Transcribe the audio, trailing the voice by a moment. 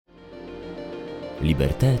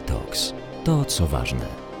Liberté Talks. To, co ważne.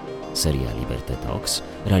 Seria Liberté Talks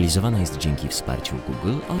realizowana jest dzięki wsparciu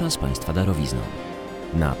Google oraz Państwa darowizną.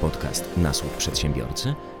 Na podcast Nasłuch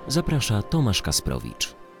przedsiębiorcy zaprasza Tomasz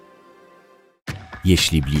Kasprowicz.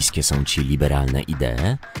 Jeśli bliskie są Ci liberalne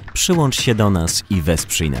idee, przyłącz się do nas i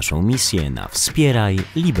wesprzyj naszą misję na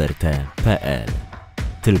wspierajliberte.pl.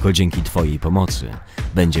 Tylko dzięki Twojej pomocy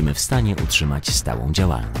będziemy w stanie utrzymać stałą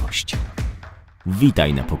działalność.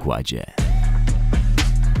 Witaj na pokładzie.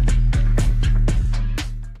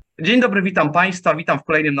 Dzień dobry, witam Państwa, witam w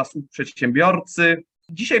kolejnym Nasłuchu przedsiębiorcy.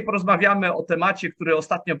 Dzisiaj porozmawiamy o temacie, który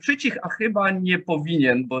ostatnio przycichł, a chyba nie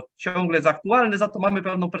powinien, bo ciągle jest aktualny, za to mamy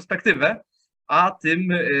pewną perspektywę, a tym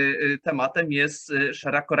tematem jest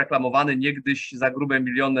szeroko reklamowany niegdyś za grube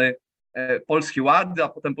miliony Polski Ład, a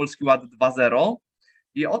potem Polski Ład 2.0.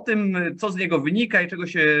 I o tym, co z niego wynika i czego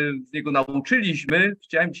się z niego nauczyliśmy,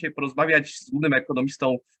 chciałem dzisiaj porozmawiać z głównym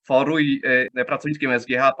ekonomistą foru i pracownikiem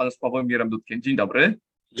SGH, panem Sławomirem Dudkiem. Dzień dobry.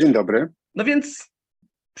 Dzień dobry. No więc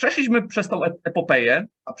przeszliśmy przez tą epopeję,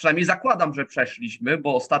 a przynajmniej zakładam, że przeszliśmy,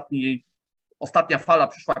 bo ostatnia fala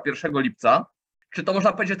przyszła 1 lipca. Czy to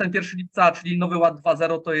można powiedzieć, że ten 1 lipca, czyli nowy Ład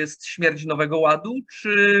 2.0 to jest śmierć nowego ładu,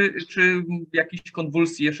 czy jakichś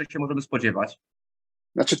konwulsji jeszcze się możemy spodziewać?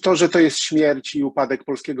 Znaczy to, że to jest śmierć i upadek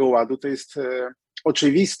Polskiego Ładu, to jest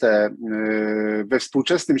oczywiste. We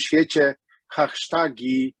współczesnym świecie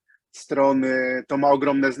hasztagi, strony, to ma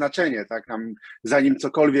ogromne znaczenie. Tak? Tam, zanim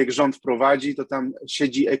cokolwiek rząd wprowadzi, to tam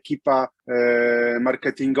siedzi ekipa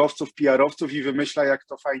marketingowców, PR-owców i wymyśla, jak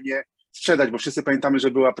to fajnie sprzedać, bo wszyscy pamiętamy,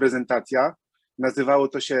 że była prezentacja. Nazywało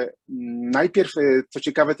to się, najpierw, co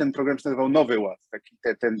ciekawe, ten program się nazywał Nowy Ład, taki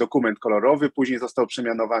ten dokument kolorowy, później został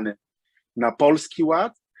przemianowany na Polski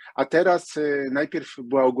Ład, a teraz najpierw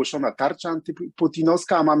była ogłoszona tarcza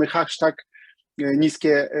antyputinowska, a mamy hashtag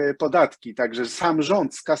niskie podatki, także sam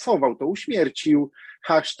rząd skasował to, uśmiercił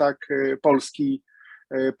hashtag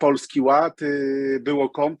Polski Ład, było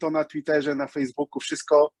konto na Twitterze, na Facebooku,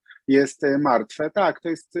 wszystko jest martwe. Tak, to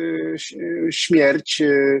jest śmierć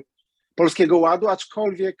Polskiego Ładu,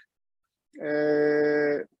 aczkolwiek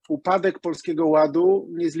upadek Polskiego Ładu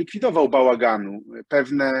nie zlikwidował bałaganu.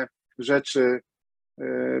 Pewne rzeczy,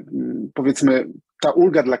 powiedzmy, ta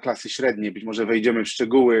ulga dla klasy średniej, być może wejdziemy w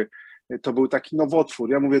szczegóły, to był taki nowotwór,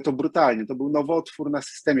 ja mówię to brutalnie, to był nowotwór na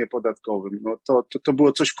systemie podatkowym. No to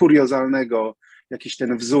było coś kuriozalnego, jakiś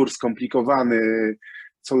ten wzór skomplikowany,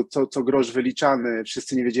 co grosz wyliczany,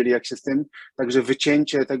 wszyscy nie wiedzieli, jak się z tym, także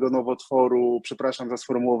wycięcie tego nowotworu, przepraszam za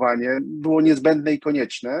sformułowanie, było niezbędne i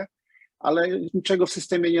konieczne, ale niczego w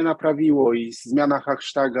systemie nie naprawiło i zmiana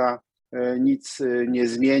hashtaga nic nie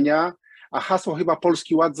zmienia, a hasło chyba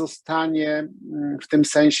Polski Ład zostanie w tym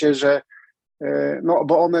sensie, że no,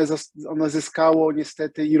 bo ono zyskało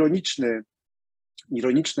niestety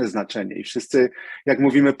ironiczne znaczenie i wszyscy, jak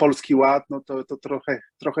mówimy Polski Ład, no to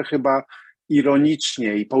trochę chyba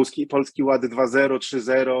ironicznie i Polski Ład 2.0,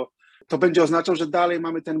 3.0, to będzie oznaczał, że dalej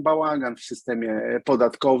mamy ten bałagan w systemie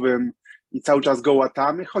podatkowym i cały czas go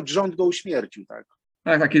łatamy, choć rząd go uśmiercił, tak?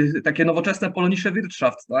 Tak, takie nowoczesne polonische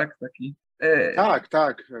Wirtschaft, tak?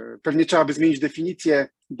 Tak. Pewnie trzeba by zmienić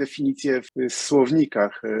definicję w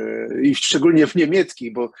słownikach i szczególnie w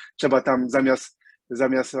niemieckich, bo trzeba tam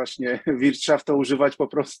zamiast właśnie Wirtschaft to używać po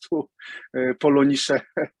prostu polonische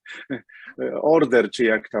Order, czy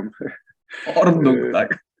jak tam. Ordnung,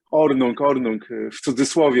 tak. Ordnung, w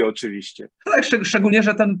cudzysłowie oczywiście. Tak, szczególnie,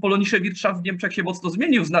 że ten polonische Wirtschaft w Niemczech się mocno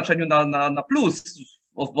zmienił w znaczeniu na plus.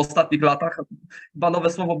 W ostatnich latach chyba nowe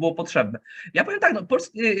słowo było potrzebne. Ja powiem tak, no,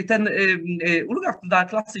 ulga dla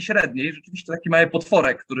klasy średniej, rzeczywiście taki mały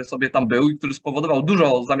potworek, który sobie tam był i który spowodował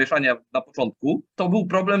dużo zamieszania na początku, to był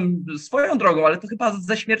problem swoją drogą, ale to chyba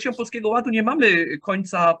ze śmiercią Polskiego Ładu nie mamy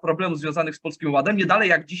końca problemów związanych z Polskim Ładem. Nie dalej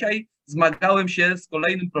jak dzisiaj zmagałem się z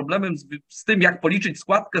kolejnym problemem, z tym, jak policzyć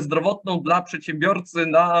składkę zdrowotną dla przedsiębiorcy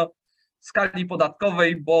na skali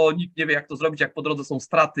podatkowej, bo nikt nie wie, jak to zrobić, jak po drodze są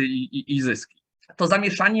straty i zyski. To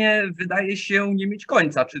zamieszanie wydaje się nie mieć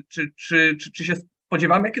końca. Czy się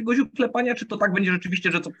spodziewamy jakiegoś uklepania, czy to tak będzie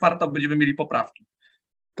rzeczywiście, że co kwartał będziemy mieli poprawki?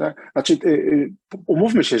 Tak, znaczy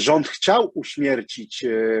umówmy się, rząd chciał uśmiercić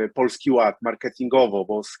Polski Ład marketingowo,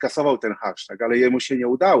 bo skasował ten hashtag, ale jemu się nie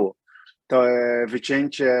udało. To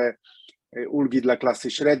wycięcie ulgi dla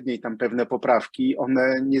klasy średniej, tam pewne poprawki,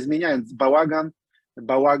 one nie zmieniają.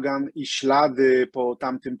 Bałagan i ślady po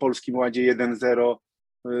tamtym Polskim Ładzie 1.0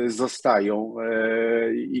 zostają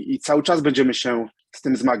i cały czas będziemy się z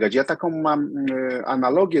tym zmagać. Ja taką mam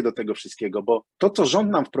analogię do tego wszystkiego, bo to, co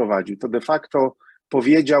rząd nam wprowadził, to de facto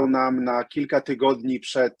powiedział nam na kilka tygodni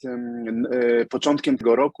przed początkiem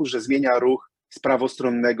tego roku, że zmienia ruch z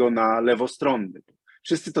prawostronnego na lewostronny.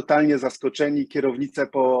 Wszyscy totalnie zaskoczeni, kierownice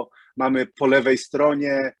mamy po lewej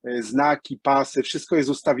stronie, znaki, pasy, wszystko jest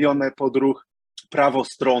ustawione pod ruch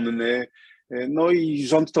prawostronny. No i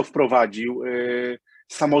rząd to wprowadził.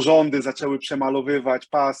 Samorządy zaczęły przemalowywać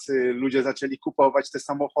pasy, ludzie zaczęli kupować te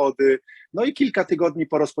samochody. No i kilka tygodni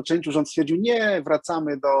po rozpoczęciu rząd stwierdził, nie,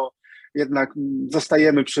 wracamy jednak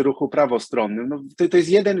zostajemy przy ruchu prawostronnym. No, to jest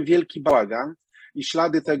jeden wielki bałagan i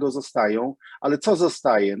ślady tego zostają, ale co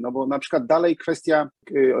zostaje? No bo na przykład dalej kwestia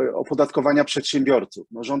opodatkowania przedsiębiorców.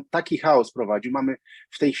 No, rząd taki chaos prowadził. Mamy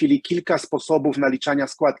w tej chwili kilka sposobów naliczania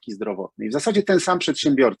składki zdrowotnej. W zasadzie ten sam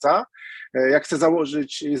przedsiębiorca, jak chce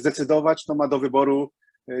zdecydować, to ma do wyboru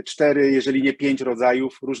 4, jeżeli nie 5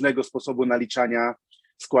 rodzajów różnego sposobu naliczania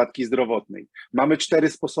składki zdrowotnej. Mamy 4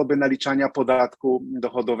 sposoby naliczania podatku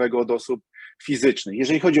dochodowego od osób fizycznych.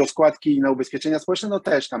 Jeżeli chodzi o składki na ubezpieczenia społeczne, no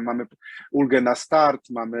też tam mamy ulgę na start,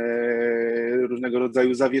 mamy różnego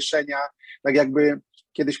rodzaju zawieszenia. Tak jakby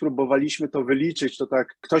kiedyś próbowaliśmy to wyliczyć, to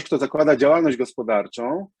tak ktoś, kto zakłada działalność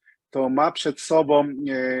gospodarczą, to ma przed sobą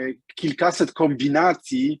kilkaset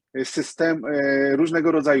kombinacji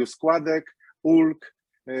różnego rodzaju składek, ulg,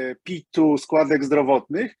 PIT-u, składek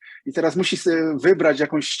zdrowotnych i teraz musi sobie wybrać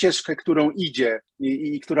jakąś ścieżkę, którą idzie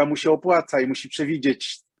i która mu się opłaca i musi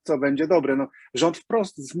przewidzieć, co będzie dobre. No, rząd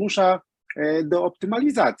wprost zmusza do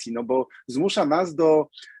optymalizacji, no bo zmusza nas do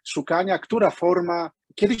szukania, która forma,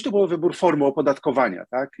 kiedyś to był wybór formy opodatkowania,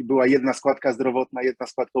 tak? Była jedna składka zdrowotna, jedna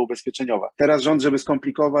składka ubezpieczeniowa. Teraz rząd, żeby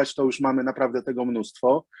skomplikować, to już mamy naprawdę tego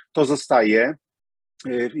mnóstwo, to zostaje.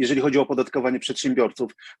 Jeżeli chodzi o opodatkowanie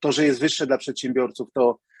przedsiębiorców, to, że jest wyższe dla przedsiębiorców,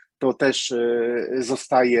 to też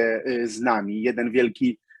zostaje z nami. Jeden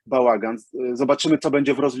wielki bałagan. Zobaczymy, co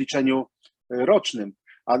będzie w rozliczeniu rocznym.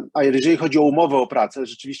 A jeżeli chodzi o umowę o pracę,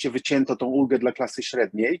 rzeczywiście wycięto tą ulgę dla klasy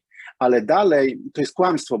średniej, ale dalej to jest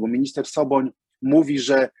kłamstwo, bo minister Soboń mówi,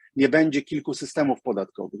 że nie będzie kilku systemów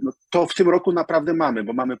podatkowych. No to w tym roku naprawdę mamy,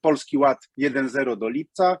 bo mamy Polski Ład 1.0 do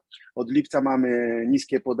lipca, od lipca mamy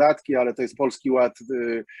niskie podatki, ale to jest Polski Ład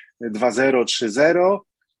 2.0, 3.0,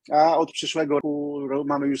 a od przyszłego roku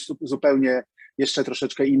mamy już zupełnie jeszcze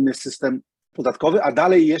troszeczkę inny system podatkowy, a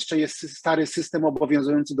dalej jeszcze jest stary system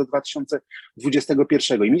obowiązujący do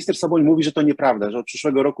 2021. I minister Soboń mówi, że to nieprawda, że od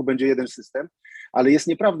przyszłego roku będzie jeden system, ale jest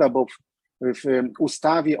nieprawda, bo w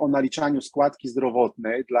ustawie o naliczaniu składki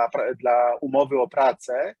zdrowotnej dla umowy o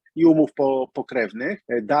pracę i umów pokrewnych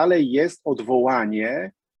dalej jest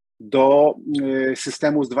odwołanie do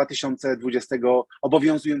systemu z 2020,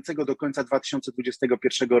 obowiązującego do końca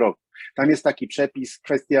 2021 roku. Tam jest taki przepis,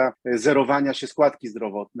 kwestia zerowania się składki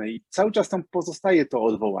zdrowotnej i cały czas tam pozostaje to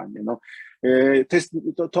odwołanie. No,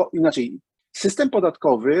 to inaczej. System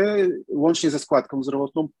podatkowy, łącznie ze składką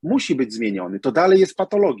zdrowotną, musi być zmieniony. To dalej jest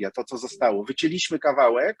patologia, to co zostało. Wycięliśmy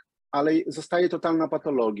kawałek, ale zostaje totalna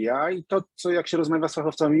patologia i to, co jak się rozmawia z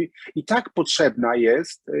fachowcami, i tak potrzebna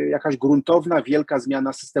jest jakaś gruntowna, wielka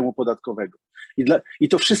zmiana systemu podatkowego. I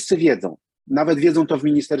to wszyscy wiedzą. Nawet wiedzą to w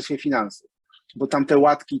Ministerstwie Finansów, bo tam te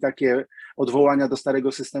łatki, takie odwołania do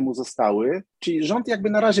starego systemu zostały. Czyli rząd jakby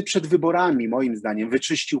na razie przed wyborami, moim zdaniem,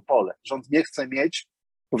 wyczyścił pole. Rząd nie chce mieć,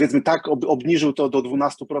 powiedzmy tak, obniżył to do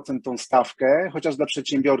 12% tą stawkę, chociaż dla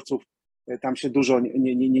przedsiębiorców tam się dużo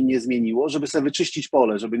nie zmieniło, żeby sobie wyczyścić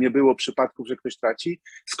pole, żeby nie było przypadków, że ktoś traci.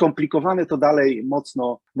 Skomplikowane to dalej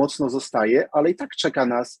mocno zostaje, ale i tak czeka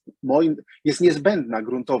nas, jest niezbędna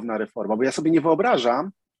gruntowna reforma, bo ja sobie nie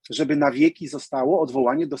wyobrażam, żeby na wieki zostało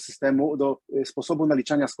odwołanie do sposobu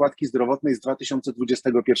naliczania składki zdrowotnej z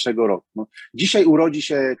 2021 roku. No, dzisiaj urodzi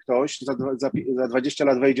się ktoś, za 20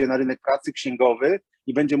 lat wejdzie na rynek pracy księgowy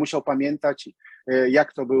i będzie musiał pamiętać,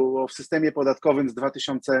 jak to było w systemie podatkowym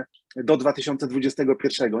do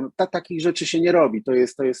 2021. No, takich rzeczy się nie robi.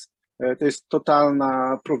 To jest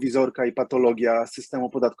totalna prowizorka i patologia systemu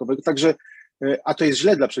podatkowego. Także, a to jest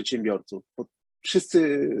źle dla przedsiębiorców.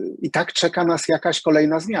 Wszyscy i tak czeka nas jakaś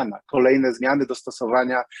kolejna zmiana, kolejne zmiany,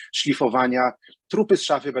 dostosowania, szlifowania, trupy z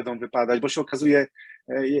szafy będą wypadać, bo się okazuje,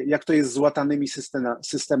 jak to jest z łatanymi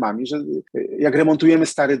systemami, że jak remontujemy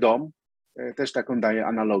stary dom, też taką daję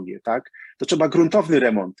analogię, tak, to trzeba gruntowny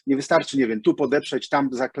remont, nie wystarczy, nie wiem, tu podeprzeć, tam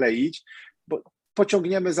zakleić, bo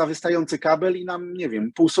pociągniemy za wystający kabel i nam, nie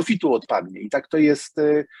wiem, pół sufitu odpadnie i tak to jest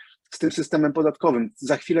z tym systemem podatkowym.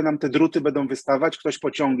 Za chwilę nam te druty będą wystawać, ktoś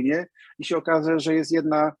pociągnie i się okaże, że jest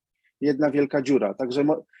jedna wielka dziura. Także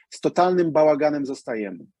z totalnym bałaganem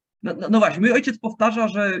zostajemy. No właśnie, mój ojciec powtarza,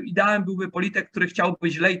 że ideałem byłby polityk, który chciałby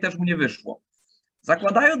źle i też mu nie wyszło.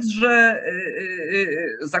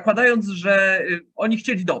 Zakładając, że oni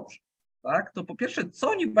chcieli dobrze, tak, to po pierwsze, co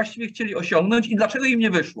oni właściwie chcieli osiągnąć i dlaczego im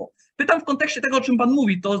nie wyszło? Pytam w kontekście tego, o czym pan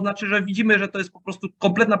mówi, to znaczy, że widzimy, że to jest po prostu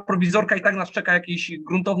kompletna prowizorka i tak nas czeka jakaś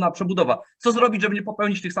gruntowna przebudowa. Co zrobić, żeby nie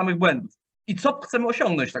popełnić tych samych błędów? I co chcemy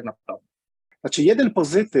osiągnąć tak naprawdę? Znaczy, jeden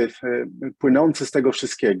pozytyw płynący z tego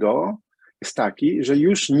wszystkiego jest taki, że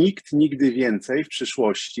już nikt nigdy więcej w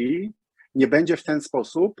przyszłości nie będzie w ten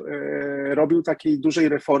sposób robił takiej dużej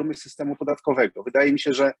reformy systemu podatkowego. Wydaje mi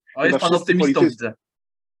się, że O, jest pan optymistą, widzę.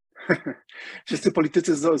 Wszyscy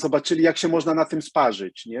politycy zobaczyli, jak się można na tym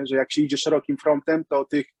sparzyć, nie? Że jak się idzie szerokim frontem, to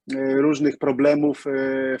tych różnych problemów,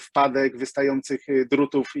 wpadek, wystających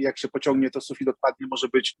drutów, jak się pociągnie, to sufit odpadnie, może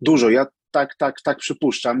być dużo. Ja tak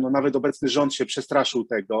przypuszczam. No, nawet obecny rząd się przestraszył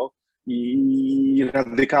tego i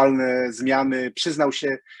radykalne zmiany przyznał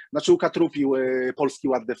się, znaczy ukatrupił Polski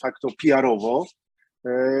Ład de facto PR-owo.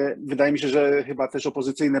 Wydaje mi się, że chyba też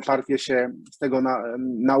opozycyjne partie się z tego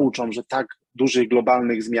nauczą, że tak dużych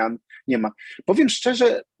globalnych zmian nie ma. Powiem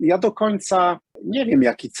szczerze, ja do końca nie wiem,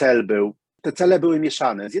 jaki cel był. Te cele były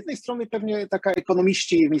mieszane. Z jednej strony pewnie taka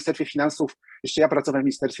ekonomiści w Ministerstwie Finansów, jeszcze ja pracowałem w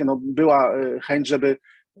ministerstwie, no była chęć, żeby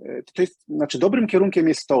to jest, znaczy dobrym kierunkiem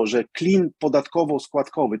jest to, że klin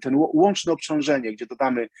podatkowo-składkowy, ten łączne obciążenie, gdzie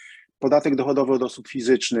dodamy podatek dochodowy od osób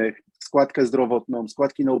fizycznych, składkę zdrowotną,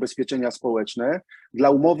 składki na ubezpieczenia społeczne, dla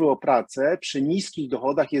umowy o pracę przy niskich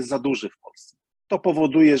dochodach jest za duży w Polsce. To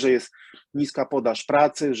powoduje, że jest niska podaż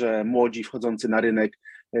pracy, że młodzi wchodzący na rynek,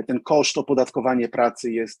 ten koszt opodatkowania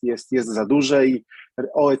pracy jest za duże i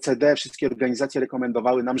OECD, wszystkie organizacje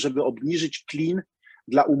rekomendowały nam, żeby obniżyć klin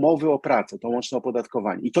dla umowy o pracę, to łączne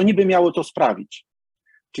opodatkowanie. I to niby miało to sprawić.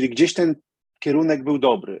 Czyli gdzieś ten kierunek był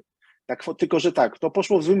dobry. Tak, tylko że tak, to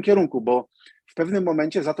poszło w złym kierunku, bo w pewnym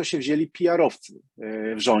momencie za to się wzięli PR-owcy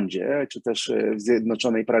w rządzie, czy też w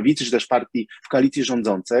Zjednoczonej Prawicy, czy też partii w koalicji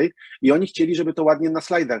rządzącej i oni chcieli, żeby to ładnie na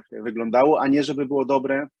slajdach wyglądało, a nie żeby było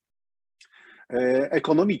dobre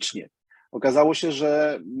ekonomicznie. Okazało się,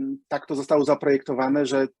 że tak to zostało zaprojektowane,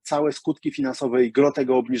 że całe skutki finansowe i gro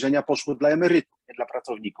tego obniżenia poszły dla emerytów, nie dla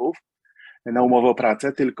pracowników na umowę o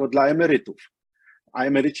pracę, tylko dla emerytów. A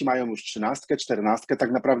emeryci mają już 13, 14,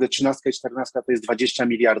 tak naprawdę 13 i 14 to jest 20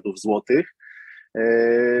 miliardów złotych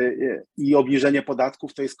i obniżenie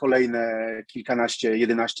podatków to jest kolejne kilkanaście,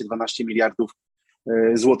 11, 12 miliardów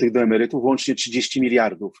złotych do emerytów, łącznie 30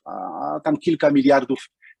 miliardów, a tam kilka miliardów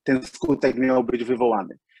ten skutek miał być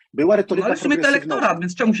wywołany. Była retoryka ale w sumie to elektorat,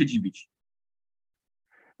 więc czemu się dziwić?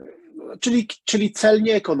 Czyli cel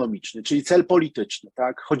nieekonomiczny, czyli cel polityczny,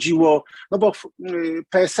 tak? Chodziło, no bo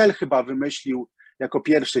PSL chyba wymyślił jako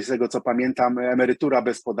pierwszy, z tego co pamiętam, emerytura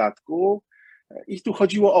bez podatku i tu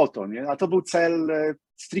chodziło o to, nie? A to był cel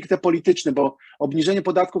stricte polityczny, bo obniżenie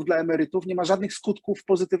podatków dla emerytów nie ma żadnych skutków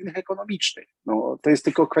pozytywnych ekonomicznych. No, to jest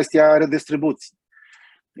tylko kwestia redystrybucji.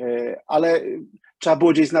 Ale trzeba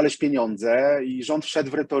było gdzieś znaleźć pieniądze i rząd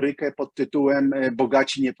wszedł w retorykę pod tytułem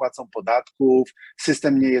bogaci nie płacą podatków,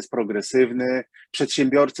 system nie jest progresywny,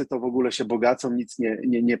 przedsiębiorcy to w ogóle się bogacą, nic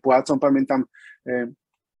nie płacą. Pamiętam,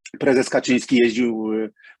 prezes Kaczyński jeździł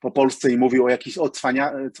po Polsce i mówił o jakichś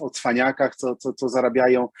cwaniakach, co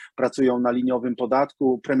zarabiają, pracują na liniowym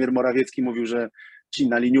podatku. Premier Morawiecki mówił, że ci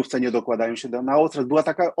na liniówce nie dokładają się na ostro. Była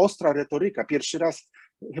taka ostra retoryka. Pierwszy raz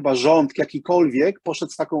chyba rząd jakikolwiek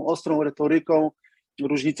poszedł z taką ostrą retoryką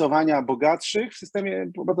różnicowania bogatszych w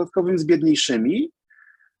systemie podatkowym z biedniejszymi.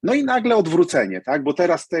 No i nagle odwrócenie, tak? Bo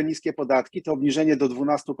teraz te niskie podatki, to obniżenie do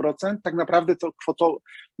 12%, tak naprawdę to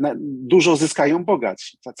dużo zyskają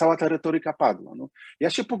bogatsi. Cała ta retoryka padła. No, ja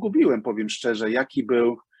się pogubiłem, powiem szczerze, jaki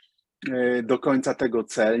był do końca tego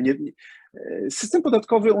cel. System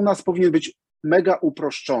podatkowy u nas powinien być mega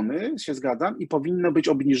uproszczony, się zgadzam, i powinno być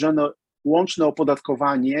obniżone łączne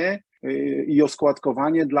opodatkowanie i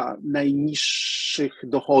oskładkowanie dla najniższych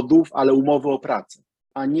dochodów, ale umowy o pracę,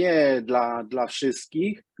 a nie dla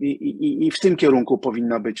wszystkich i w tym kierunku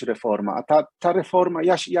powinna być reforma. A ta reforma,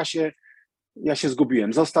 ja się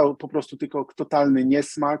zgubiłem. Został po prostu tylko totalny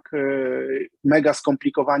niesmak, mega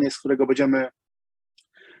skomplikowanie, z którego będziemy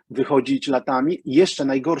wychodzić latami. I jeszcze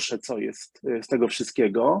najgorsze, co jest z tego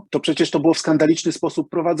wszystkiego, to przecież to było w skandaliczny sposób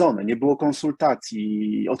prowadzone. Nie było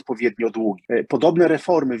konsultacji odpowiednio długich. Podobne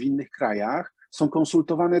reformy w innych krajach są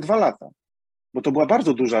konsultowane 2 lata. Bo to była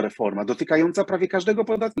bardzo duża reforma, dotykająca prawie każdego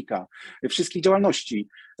podatnika, wszystkich działalności,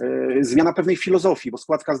 zmiana pewnej filozofii, bo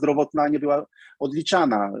składka zdrowotna nie była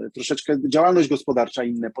odliczana, troszeczkę działalność gospodarcza,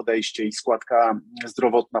 inne podejście i składka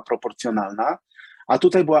zdrowotna proporcjonalna, a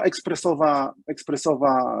tutaj była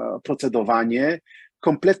ekspresowa procedowanie,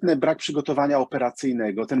 kompletny brak przygotowania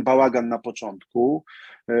operacyjnego, ten bałagan na początku,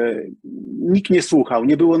 nikt nie słuchał,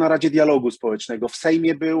 nie było na Radzie Dialogu Społecznego, w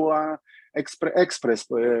Sejmie była ekspres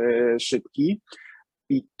szybki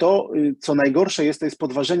I to, co najgorsze jest, to jest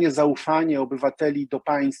podważenie zaufania obywateli do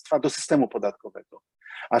państwa, do systemu podatkowego.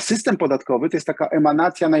 A system podatkowy to jest taka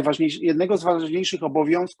emanacja jednego z ważniejszych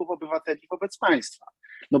obowiązków obywateli wobec państwa.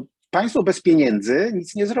 No, państwo bez pieniędzy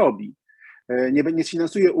nic nie zrobi, nie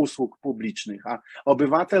sfinansuje usług publicznych, a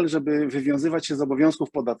obywatel, żeby wywiązywać się z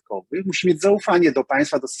obowiązków podatkowych, musi mieć zaufanie do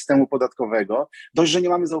państwa, do systemu podatkowego. Dość, że nie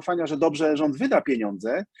mamy zaufania, że dobrze rząd wyda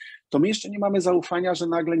pieniądze, to my jeszcze nie mamy zaufania, że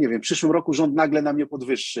nagle, nie wiem, w przyszłym roku rząd nagle nam nie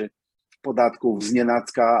podwyższy podatków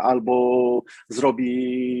znienacka albo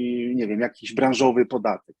zrobi, nie wiem, jakiś branżowy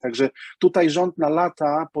podatek. Także tutaj rząd na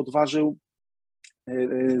lata podważył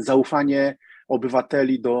zaufanie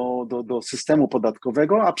obywateli do systemu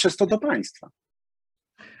podatkowego, a przez to do państwa.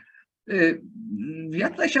 Ja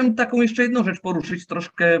tutaj chciałem taką jeszcze jedną rzecz poruszyć,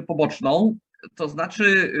 troszkę poboczną, to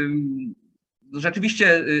znaczy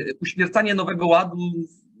rzeczywiście uśmiercanie Nowego Ładu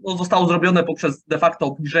zostało zrobione poprzez de facto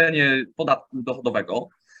obniżenie podatku dochodowego,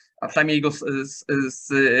 a przynajmniej jego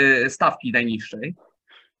stawki najniższej.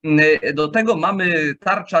 Do tego mamy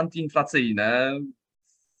tarcze antyinflacyjne,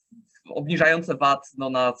 obniżające VAT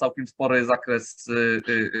na całkiem spory zakres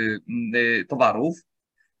towarów.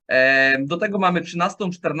 Do tego mamy 13.,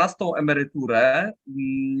 14. emeryturę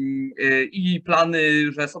i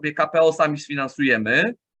plany, że sobie KPO sami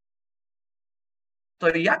sfinansujemy.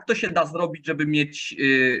 To jak to się da zrobić, żeby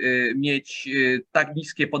mieć tak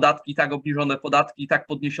niskie podatki, tak obniżone podatki, tak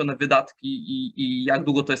podniesione wydatki i jak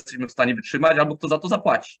długo to jesteśmy w stanie wytrzymać, albo kto za to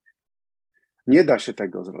zapłaci? Nie da się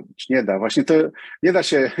tego zrobić, nie da. Właśnie to nie da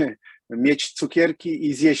się mieć cukierki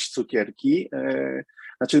i zjeść cukierki.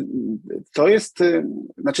 Znaczy, to jest,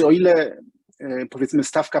 o ile powiedzmy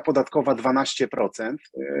stawka podatkowa 12%,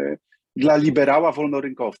 dla liberała,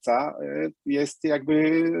 wolnorynkowca jest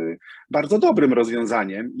jakby bardzo dobrym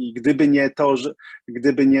rozwiązaniem i gdyby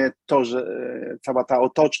nie to, że cała ta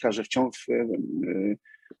otoczka, że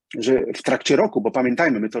w trakcie roku, bo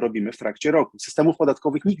pamiętajmy, my to robimy w trakcie roku, systemów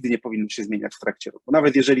podatkowych nigdy nie powinno się zmieniać w trakcie roku,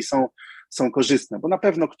 nawet jeżeli są korzystne, bo na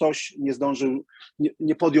pewno ktoś nie zdążył,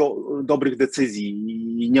 nie podjął dobrych decyzji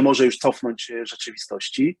i nie może już cofnąć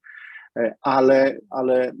rzeczywistości.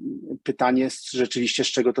 Ale pytanie jest rzeczywiście, z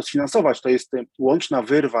czego to sfinansować. To jest łączna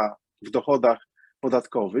wyrwa w dochodach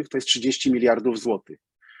podatkowych, to jest 30 miliardów złotych.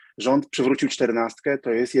 Rząd przywrócił 14, to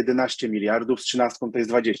jest 11 miliardów, z 13 to jest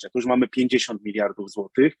 20. Tu już mamy 50 miliardów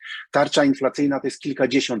złotych. Tarcza inflacyjna to jest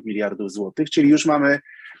kilkadziesiąt miliardów złotych, czyli już mamy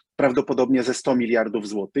prawdopodobnie ze 100 miliardów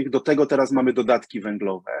złotych. Do tego teraz mamy dodatki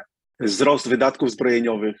węglowe. Wzrost wydatków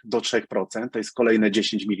zbrojeniowych do 3%, to jest kolejne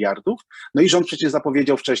 10 miliardów. No i rząd przecież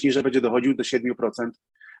zapowiedział wcześniej, że będzie dochodził do 7%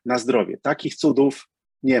 na zdrowie. Takich cudów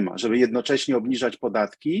nie ma, żeby jednocześnie obniżać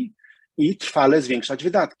podatki i trwale zwiększać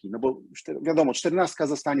wydatki. No bo wiadomo, 14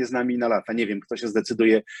 zostanie z nami na lata. Nie wiem, kto się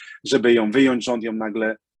zdecyduje, żeby ją wyjąć. Rząd ją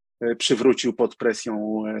nagle przywrócił pod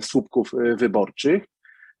presją słupków wyborczych.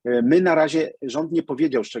 My na razie, rząd nie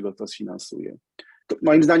powiedział, z czego to sfinansuje.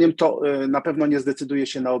 Moim zdaniem to na pewno nie zdecyduje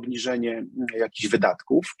się na obniżenie jakichś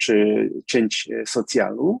wydatków czy cięć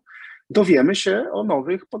socjalu. Dowiemy się o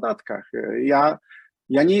nowych podatkach. Ja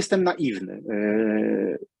nie jestem naiwny.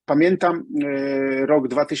 Pamiętam rok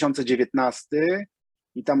 2019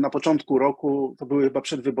 i tam na początku roku, to były chyba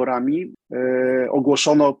przed wyborami,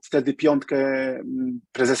 ogłoszono wtedy piątkę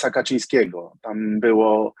prezesa Kaczyńskiego. Tam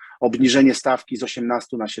było obniżenie stawki z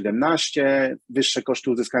 18 na 17, wyższe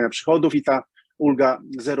koszty uzyskania przychodów i ta ulga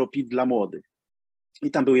 0 PIT dla młodych.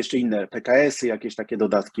 I tam były jeszcze inne PKS-y, jakieś takie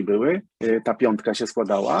dodatki były, ta piątka się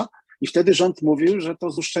składała. I wtedy rząd mówił, że to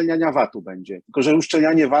z uszczelniania VAT-u będzie. Tylko że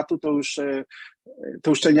uszczelnianie VAT-u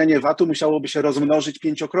to uszczelnianie VAT-u musiałoby się rozmnożyć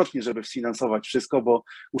 5-krotnie, żeby sfinansować wszystko, bo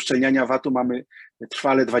uszczelniania VAT-u mamy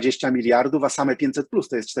trwale 20 miliardów, a same 500 plus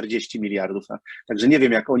to jest 40 miliardów. Także nie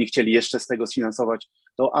wiem, jak oni chcieli jeszcze z tego sfinansować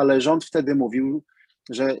to, ale rząd wtedy mówił,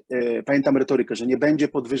 że pamiętam retorykę, że nie będzie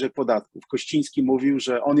podwyżek podatków. Kościński mówił,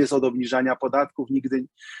 że on jest od obniżania podatków, nigdy.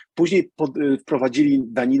 Później wprowadzili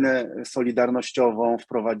daninę solidarnościową,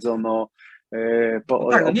 wprowadzono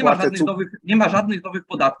tak, nie ma żadnych nowych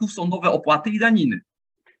podatków, są nowe opłaty i daniny.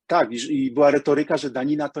 Tak, i była retoryka, że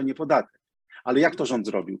danina to nie podatek. Ale jak to rząd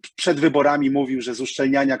zrobił? Przed wyborami mówił, że z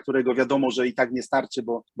uszczelniania, którego wiadomo, że i tak nie starczy,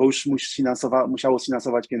 bo już musiało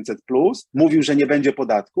sfinansować 500+, mówił, że nie będzie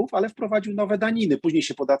podatków, ale wprowadził nowe daniny. Później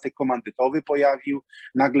się podatek komandytowy pojawił,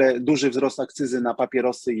 nagle duży wzrost akcyzy na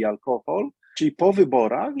papierosy i alkohol, czyli po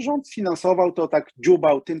wyborach rząd sfinansował to, tak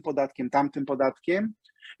dziubał tym podatkiem, tamtym podatkiem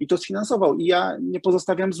i to sfinansował. I ja nie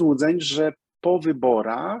pozostawiam złudzeń, że po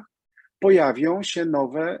wyborach pojawią się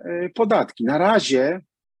nowe podatki. Na razie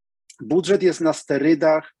budżet jest na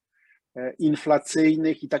sterydach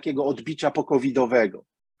inflacyjnych i takiego odbicia pokowidowego.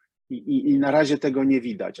 I na razie tego nie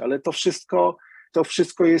widać, ale to wszystko to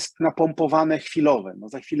wszystko jest napompowane chwilowe. No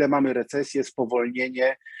za chwilę mamy recesję,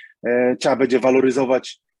 spowolnienie, trzeba będzie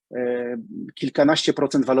waloryzować kilkanaście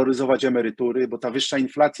procent waloryzować emerytury, bo ta wyższa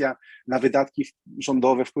inflacja na wydatki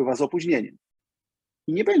rządowe wpływa z opóźnieniem.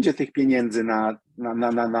 I nie będzie tych pieniędzy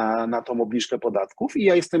na tą obniżkę podatków i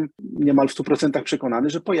ja jestem niemal w 100% przekonany,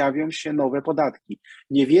 że pojawią się nowe podatki.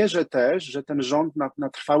 Nie wierzę też, że ten rząd na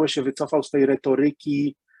trwałe się wycofał z tej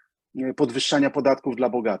retoryki podwyższania podatków dla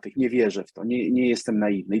bogatych. Nie wierzę w to, nie jestem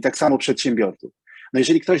naiwny. I tak samo przedsiębiorców. No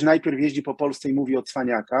jeżeli ktoś najpierw jeździ po Polsce i mówi o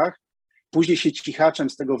cwaniakach, później się cichaczem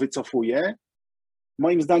z tego wycofuje,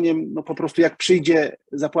 moim zdaniem no po prostu jak przyjdzie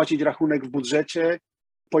zapłacić rachunek w budżecie,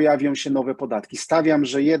 pojawią się nowe podatki. Stawiam,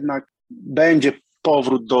 że jednak będzie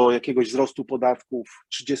powrót do jakiegoś wzrostu podatków,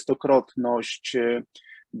 30-krotność,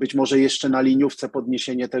 być może jeszcze na liniówce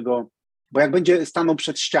podniesienie tego, bo jak będzie staną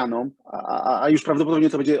przed ścianą, a już prawdopodobnie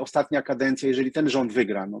to będzie ostatnia kadencja, jeżeli ten rząd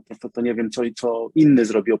wygra, no to nie wiem, co inny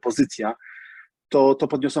zrobi opozycja, to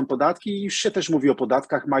podniosą podatki i już się też mówi o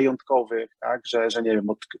podatkach majątkowych, tak, że nie wiem,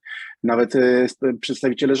 nawet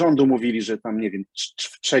przedstawiciele rządu mówili, że tam, nie wiem,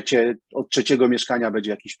 od trzeciego mieszkania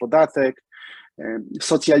będzie jakiś podatek.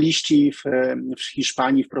 Socjaliści w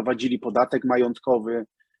Hiszpanii wprowadzili podatek majątkowy,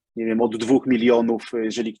 nie wiem, od 2 milionów,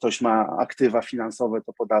 jeżeli ktoś ma aktywa finansowe,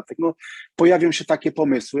 to podatek. No, pojawią się takie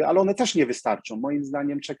pomysły, ale one też nie wystarczą. Moim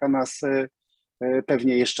zdaniem czeka nas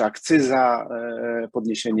pewnie jeszcze akcyza,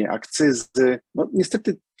 podniesienie akcyzy. No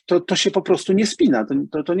niestety to się po prostu nie spina,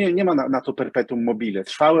 to nie ma na to perpetuum mobile.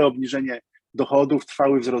 Trwałe obniżenie dochodów,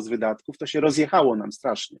 trwały wzrost wydatków, to się rozjechało nam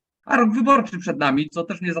strasznie. A rok wyborczy przed nami, co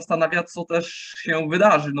też mnie zastanawia, co też się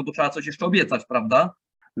wydarzy, no bo trzeba coś jeszcze obiecać, prawda?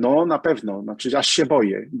 No na pewno, znaczy aż się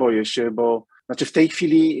boję się, bo znaczy w tej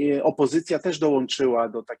chwili opozycja też dołączyła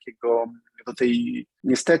do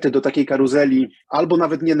takiej karuzeli albo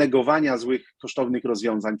nawet nie negowania złych, kosztownych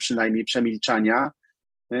rozwiązań, przynajmniej przemilczania,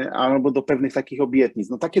 albo do pewnych takich obietnic.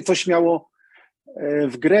 No takie coś miało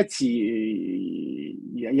w Grecji.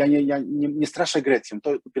 Ja nie straszę Grecją.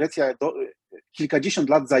 Grecja kilkadziesiąt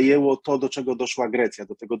lat zajęło to, do czego doszła Grecja,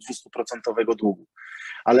 do tego 200% długu.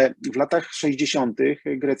 Ale w latach 60.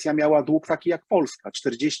 Grecja miała dług taki jak Polska,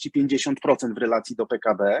 40-50% w relacji do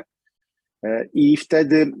PKB. I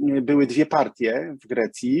wtedy były dwie partie w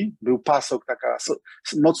Grecji. Był PASOK, taka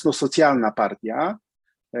mocno socjalna partia.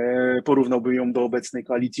 Porównałbym ją do obecnej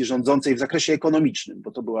koalicji rządzącej w zakresie ekonomicznym,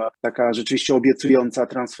 bo to była taka rzeczywiście obiecująca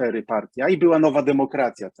transfery partia. I była Nowa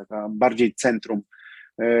Demokracja, taka bardziej centrum,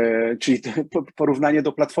 czyli porównanie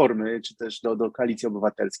do Platformy, czy też do Koalicji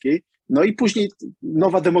Obywatelskiej. No i później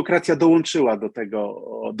Nowa Demokracja dołączyła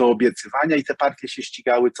do obiecywania i te partie się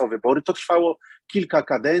ścigały co wybory. To trwało kilka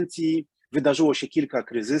kadencji, wydarzyło się kilka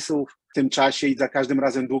kryzysów w tym czasie i za każdym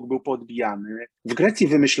razem dług był podbijany. W Grecji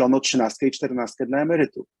wymyślono 13 i 14 dla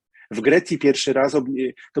emerytów. W Grecji pierwszy raz,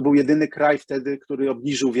 to był jedyny kraj wtedy, który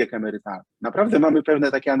obniżył wiek emerytalny. Naprawdę mamy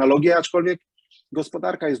pewne takie analogie, aczkolwiek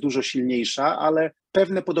gospodarka jest dużo silniejsza, ale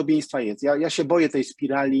pewne podobieństwa jest. Ja się boję tej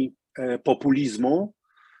spirali populizmu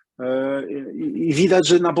i widać,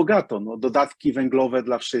 że na bogato. No, dodatki węglowe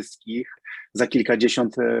dla wszystkich za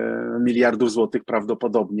kilkadziesiąt miliardów złotych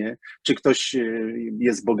prawdopodobnie. Czy ktoś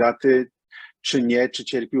jest bogaty, czy nie, czy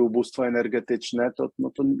cierpi ubóstwo energetyczne, to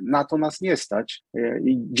na to nas nie stać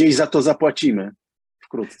i gdzieś za to zapłacimy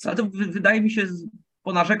wkrótce. Ale to wydaje mi się,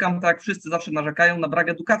 ponarzekam, tak jak wszyscy zawsze narzekają, na brak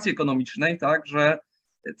edukacji ekonomicznej, tak, że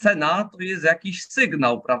cena to jest jakiś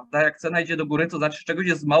sygnał, prawda? Jak cena idzie do góry, to znaczy, że czegoś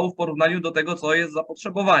jest mało w porównaniu do tego, co jest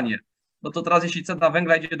zapotrzebowanie. No to teraz, jeśli cena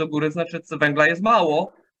węgla idzie do góry, to znaczy, że węgla jest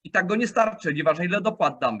mało i tak go nie starczy, nieważne ile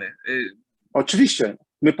dopłat damy. Oczywiście.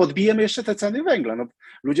 My podbijemy jeszcze te ceny węgla. No,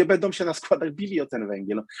 ludzie będą się na składach bili o ten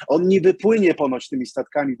węgiel. No, on niby płynie ponoć tymi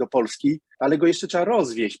statkami do Polski, ale go jeszcze trzeba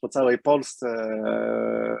rozwieźć po całej Polsce.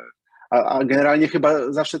 A generalnie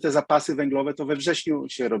chyba zawsze te zapasy węglowe to we wrześniu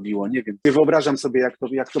się robiło. Nie wiem, nie wyobrażam sobie,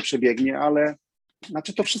 jak to przebiegnie, ale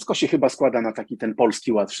znaczy to wszystko się chyba składa na taki ten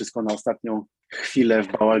Polski Ład, wszystko na ostatnią chwilę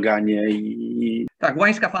w bałaganie i... Tak,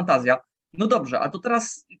 łańska fantazja. No dobrze, a to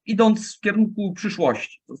teraz idąc w kierunku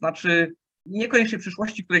przyszłości, to znaczy niekoniecznie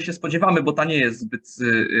przyszłości, której się spodziewamy, bo ta nie jest zbyt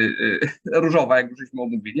różowa, jak już żeśmy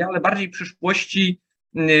omówili, ale bardziej przyszłości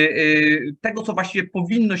tego, co właściwie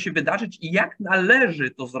powinno się wydarzyć i jak należy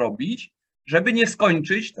to zrobić, żeby nie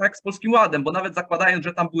skończyć tak z Polskim Ładem, bo nawet zakładając,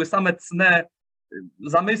 że tam były same cne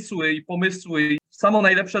zamysły i pomysły, samo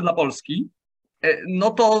najlepsze dla Polski,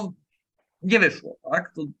 no to nie wyszło,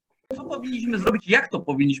 tak? To co powinniśmy zrobić, jak to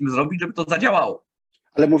powinniśmy zrobić, żeby to zadziałało?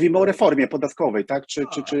 Ale mówimy o reformie podatkowej, tak?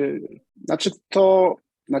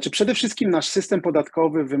 Znaczy przede wszystkim nasz system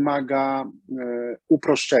podatkowy wymaga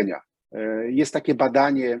uproszczenia. Jest takie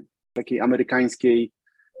badanie takiej amerykańskiej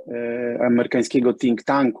amerykańskiego think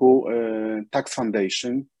tanku Tax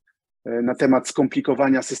Foundation na temat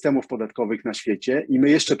skomplikowania systemów podatkowych na świecie i my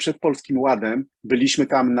jeszcze przed Polskim Ładem byliśmy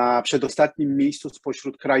tam na przedostatnim miejscu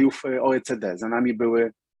spośród krajów OECD. Za nami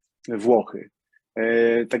były Włochy.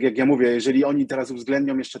 Tak jak ja mówię, jeżeli oni teraz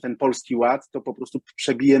uwzględnią jeszcze ten Polski Ład, to po prostu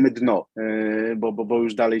przebijemy dno, bo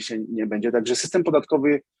już dalej się nie będzie. Także system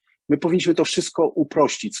podatkowy, my powinniśmy to wszystko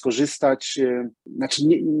uprościć, skorzystać. Znaczy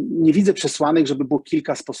nie widzę przesłanek, żeby było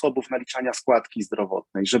kilka sposobów naliczania składki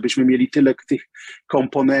zdrowotnej, żebyśmy mieli tyle tych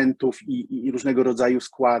komponentów i różnego rodzaju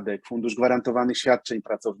składek, fundusz gwarantowanych świadczeń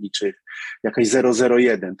pracowniczych, jakaś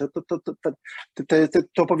 001.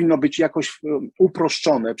 To powinno być jakoś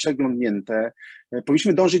uproszczone, przeglądnięte.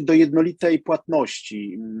 Powinniśmy dążyć do jednolitej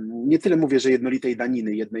płatności. Nie tyle mówię, że jednolitej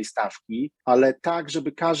daniny, jednej stawki, ale tak,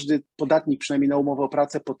 żeby każdy podatnik, przynajmniej na umowę o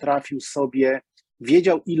pracę, potrafił sobie,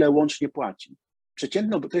 wiedział, ile łącznie płaci.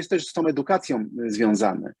 Przeciętno, bo to jest też z tą edukacją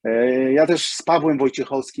związane. Ja też z Pawłem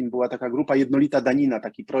Wojciechowskim była taka grupa Jednolita Danina,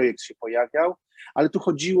 taki projekt się pojawiał, ale tu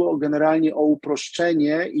chodziło generalnie o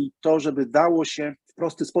uproszczenie i to, żeby dało się w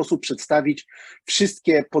prosty sposób przedstawić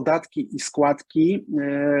wszystkie podatki i składki,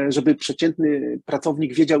 żeby przeciętny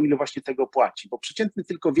pracownik wiedział, ile właśnie tego płaci, bo przeciętny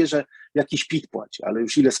tylko wie, że jakiś PIT płaci, ale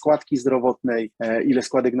już ile składki zdrowotnej, ile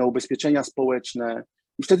składek na ubezpieczenia społeczne.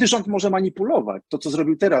 I wtedy rząd może manipulować to, co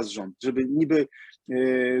zrobił teraz rząd, żeby niby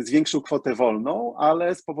zwiększył kwotę wolną,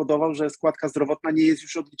 ale spowodował, że składka zdrowotna nie jest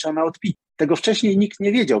już odliczana od PIT. Tego wcześniej nikt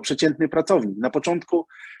nie wiedział, przeciętny pracownik. Na początku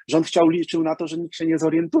rząd liczył na to, że nikt się nie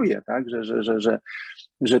zorientuje, tak?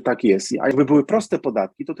 Że tak jest. A jakby były proste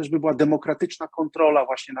podatki, to też by była demokratyczna kontrola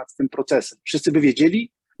właśnie nad tym procesem. Wszyscy by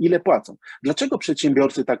wiedzieli, ile płacą. Dlaczego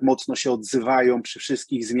przedsiębiorcy tak mocno się odzywają przy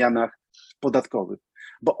wszystkich zmianach podatkowych?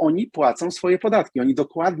 Bo oni płacą swoje podatki. Oni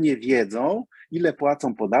dokładnie wiedzą, ile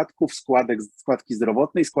płacą podatków, składki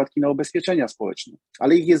zdrowotnej, składki na ubezpieczenia społeczne.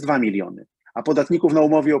 Ale ich jest 2 miliony, a podatników na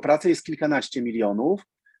umowie o pracę jest kilkanaście milionów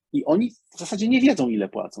i oni w zasadzie nie wiedzą, ile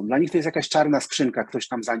płacą. Dla nich to jest jakaś czarna skrzynka, ktoś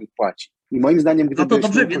tam za nich płaci. I moim zdaniem, No to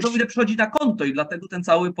dobrze wiedzą, ile przychodzi na konto i dlatego ten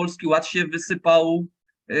cały Polski Ład się wysypał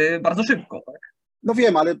bardzo szybko, tak? No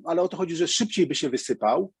wiem, ale o to chodzi, że szybciej by się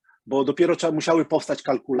wysypał, bo dopiero musiały powstać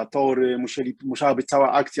kalkulatory, musiała być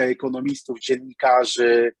cała akcja ekonomistów,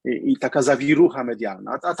 dziennikarzy i taka zawirucha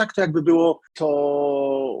medialna. A tak to jakby było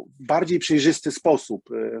to w bardziej przejrzysty sposób,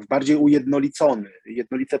 w bardziej ujednolicony,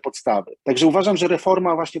 jednolite podstawy. Także uważam, że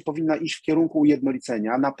reforma właśnie powinna iść w kierunku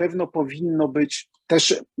ujednolicenia. Na pewno powinno być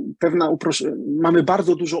też mamy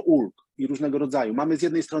bardzo dużo ulg i różnego rodzaju. Mamy z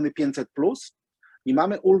jednej strony 500+, i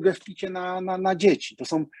mamy ulgę w PIT-ie na dzieci. To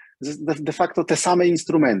są de facto te same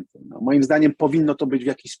instrumenty. No, moim zdaniem powinno to być w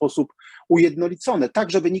jakiś sposób ujednolicone,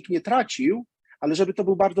 tak żeby nikt nie tracił, ale żeby to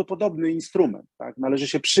był bardzo podobny instrument. Tak? Należy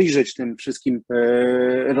się przyjrzeć tym wszystkim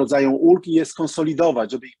rodzajom ulg i je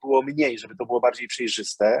skonsolidować, żeby ich było mniej, żeby to było bardziej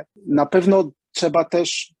przejrzyste. Na pewno trzeba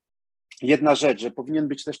też, jedna rzecz, że powinien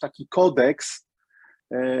być też taki kodeks,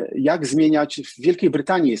 jak zmieniać, w Wielkiej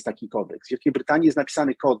Brytanii jest taki kodeks, w Wielkiej Brytanii jest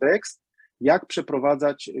napisany kodeks, jak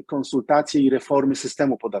przeprowadzać konsultacje i reformy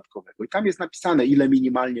systemu podatkowego. I tam jest napisane, ile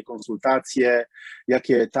minimalnie konsultacje,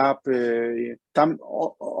 jakie etapy. Tam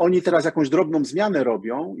oni teraz jakąś drobną zmianę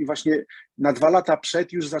robią i właśnie na 2 lata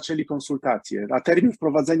przed już zaczęli konsultacje, a termin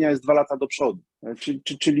wprowadzenia jest 2 lata do przodu,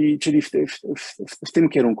 czyli w tym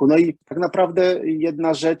kierunku. No i tak naprawdę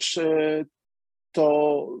jedna rzecz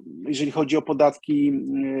to, jeżeli chodzi o podatki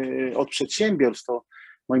od przedsiębiorstw, to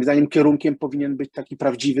moim zdaniem kierunkiem powinien być taki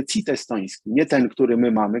prawdziwy CIT estoński, nie ten, który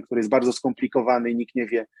my mamy, który jest bardzo skomplikowany i nikt nie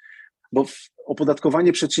wie, bo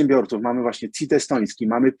opodatkowanie przedsiębiorców mamy właśnie CIT estoński,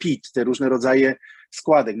 mamy PIT, te różne rodzaje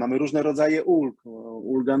składek, mamy różne rodzaje ulg,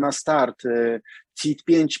 ulga na start, CIT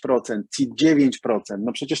 5%, CIT 9%,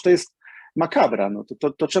 no przecież to jest makabra, no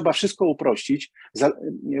to trzeba wszystko uprościć.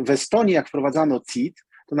 W Estonii jak wprowadzano CIT,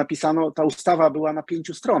 to napisano, ta ustawa była na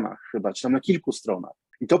 5 stronach chyba, czy tam na kilku stronach.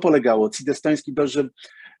 I to polegało. CIT estoński dość, że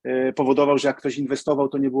powodował, że jak ktoś inwestował,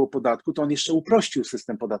 to nie było podatku, to on jeszcze uprościł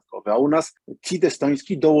system podatkowy. A u nas CIT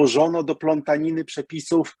estoński dołożono do plątaniny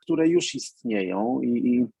przepisów, które już istnieją.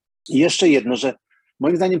 I jeszcze jedno, że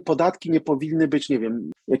moim zdaniem podatki nie powinny być, nie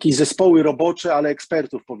wiem, jakieś zespoły robocze, ale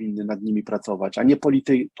ekspertów powinny nad nimi pracować, a nie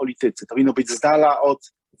politycy. To powinno być z dala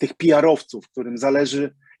od tych PR-owców, którym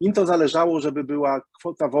im to zależało, żeby była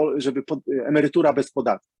kwota, żeby emerytura bez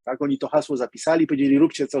podatku. Tak? Oni to hasło zapisali, powiedzieli,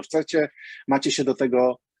 róbcie co chcecie, macie się do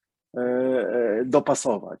tego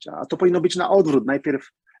dopasować. A to powinno być na odwrót. Najpierw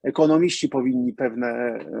ekonomiści powinni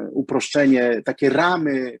pewne uproszczenie, takie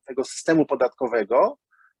ramy tego systemu podatkowego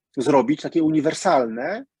zrobić, takie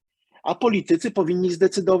uniwersalne, a politycy powinni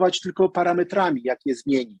zdecydować tylko parametrami, jak je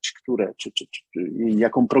zmienić, które, czy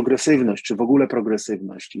jaką progresywność, czy w ogóle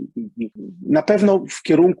progresywność. I na pewno w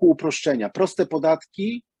kierunku uproszczenia. Proste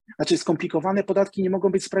podatki, znaczy skomplikowane podatki nie mogą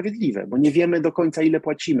być sprawiedliwe, bo nie wiemy do końca, ile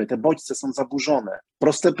płacimy, te bodźce są zaburzone.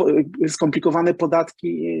 Skomplikowane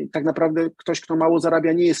podatki, tak naprawdę ktoś, kto mało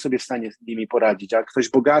zarabia, nie jest sobie w stanie z nimi poradzić, a ktoś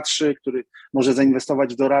bogatszy, który może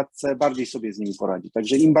zainwestować w doradcę, bardziej sobie z nimi poradzi.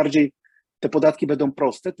 Także im bardziej te podatki będą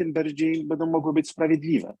proste, tym bardziej będą mogły być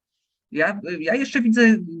sprawiedliwe. Ja jeszcze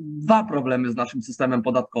widzę dwa problemy z naszym systemem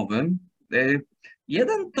podatkowym.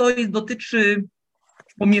 Jeden to dotyczy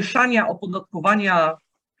pomieszania opodatkowania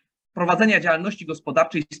prowadzenia działalności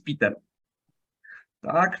gospodarczej z PIT-em.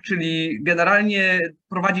 Tak? Czyli generalnie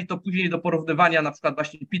prowadzi to później do porównywania na przykład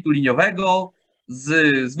właśnie PIT-u liniowego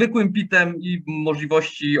z zwykłym PIT-em i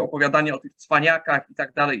możliwości opowiadania o tych cwaniakach i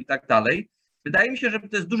tak dalej, i tak dalej. Wydaje mi się, że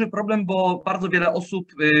to jest duży problem, bo bardzo wiele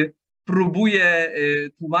osób próbuje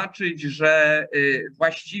tłumaczyć, że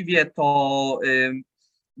właściwie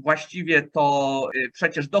to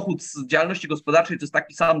przecież dochód z działalności gospodarczej to jest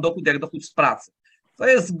taki sam dochód jak dochód z pracy. To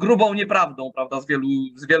jest grubą nieprawdą, prawda,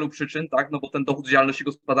 z wielu przyczyn, tak, no bo ten dochód z działalności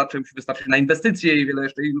gospodarczej musi wystarczyć na inwestycje i wiele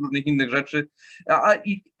jeszcze różnych innych rzeczy,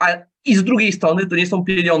 i z drugiej strony to nie są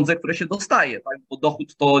pieniądze, które się dostaje, tak, bo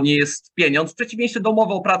dochód to nie jest pieniądz, w przeciwieństwie do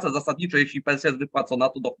umowy o pracę zasadniczej, jeśli pensja jest wypłacona,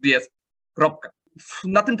 to dochód jest, kropka.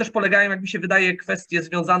 Na tym też polegają, jak mi się wydaje, kwestie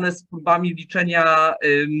związane z próbami liczenia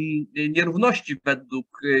nierówności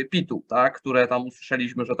według PIT-u, tak, które tam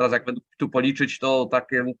usłyszeliśmy, że teraz jak według PIT-u policzyć, to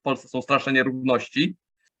takie w Polsce są straszne nierówności.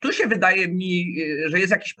 Tu się wydaje mi, że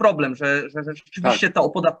jest jakiś problem, że rzeczywiście to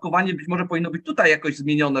opodatkowanie być może powinno być tutaj jakoś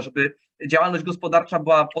zmienione, żeby działalność gospodarcza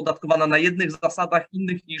była podatkowana na jednych zasadach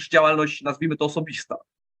innych niż działalność, nazwijmy to, osobista.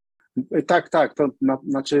 Tak, to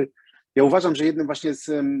znaczy ja uważam, że jednym właśnie z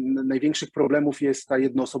największych problemów jest ta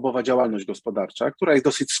jednoosobowa działalność gospodarcza, która jest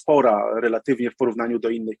dosyć spora relatywnie w porównaniu do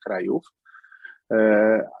innych krajów,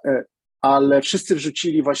 ale wszyscy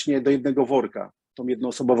wrzucili właśnie do jednego worka tą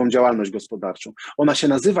jednoosobową działalność gospodarczą. Ona się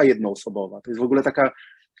nazywa jednoosobowa, to jest w ogóle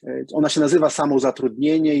ona się nazywa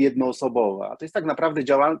samozatrudnienie jednoosobowa, a to jest tak naprawdę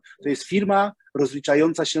to jest firma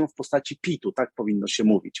rozliczająca się w postaci PIT-u, tak powinno się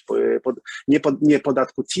mówić, nie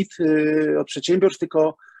podatku CIT od przedsiębiorstw,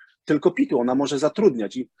 tylko PIT-u, ona może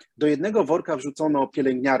zatrudniać i do jednego worka wrzucono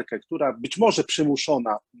pielęgniarkę, która być może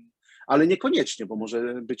przymuszona, ale niekoniecznie, bo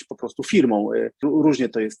może być po prostu firmą, różnie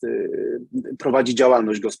to jest, prowadzi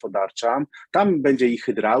działalność gospodarcza, tam będzie i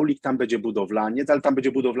hydraulik, tam będzie budowlaniec, ale tam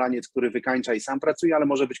będzie budowlaniec, który wykańcza i sam pracuje, ale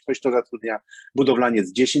może być ktoś, kto zatrudnia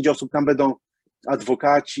budowlaniec 10 osób, tam będą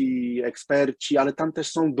adwokaci, eksperci, ale tam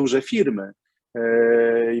też są duże firmy.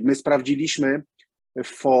 My sprawdziliśmy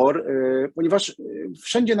ponieważ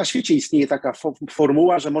wszędzie na świecie istnieje taka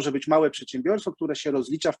formuła, że może być małe przedsiębiorstwo, które się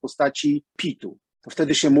rozlicza w postaci PIT-u. To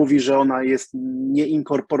wtedy się mówi, że ona jest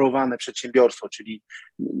nieinkorporowane przedsiębiorstwo, czyli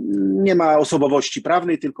nie ma osobowości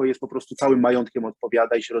prawnej, tylko jest po prostu całym majątkiem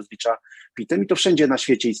odpowiada i się rozlicza PIT-em. I to wszędzie na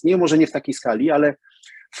świecie istnieje, może nie w takiej skali, ale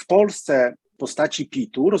w Polsce w postaci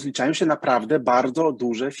PIT-u rozliczają się naprawdę bardzo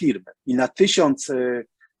duże firmy. I na 1000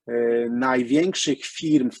 największych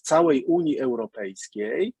firm w całej Unii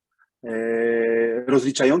Europejskiej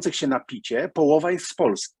rozliczających się na PIT-cie, połowa jest z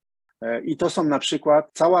Polski. I to są na przykład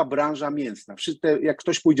cała branża mięsna. Jak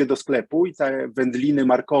ktoś pójdzie do sklepu i te wędliny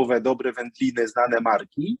markowe, dobre wędliny, znane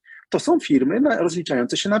marki, to są firmy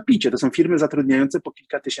rozliczające się na PIT-cie. To są firmy zatrudniające po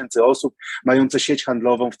kilka tysięcy osób, mające sieć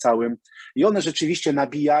handlową w całym. I one rzeczywiście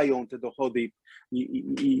nabijają te dochody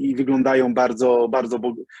i wyglądają bardzo, bardzo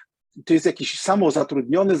to jest jakiś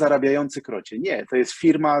samozatrudniony, zarabiający krocie. Nie, to jest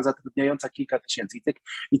firma zatrudniająca kilka tysięcy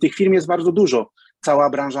i tych firm jest bardzo dużo. Cała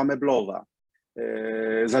branża meblowa,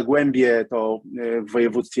 Zagłębie to w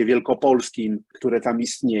województwie wielkopolskim, które tam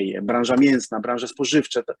istnieje, branża mięsna, branże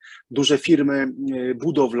spożywcze, duże firmy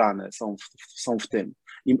budowlane są w tym.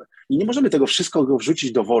 I nie możemy tego wszystkiego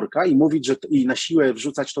wrzucić do worka i mówić, że i na siłę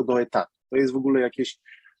wrzucać to do etatu. To jest w ogóle jakieś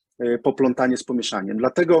poplątanie z pomieszaniem.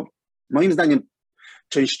 Dlatego moim zdaniem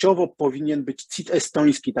częściowo powinien być CIT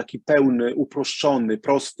estoński, taki pełny, uproszczony,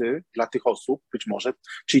 prosty dla tych osób, być może,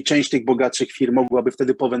 czyli część tych bogatszych firm mogłaby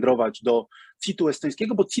wtedy powędrować do CIT-u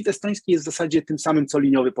estońskiego, bo CIT estoński jest w zasadzie tym samym, co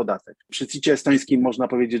liniowy podatek. Przy CIT-cie estońskim można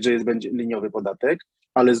powiedzieć, że będzie liniowy podatek,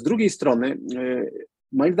 ale z drugiej strony,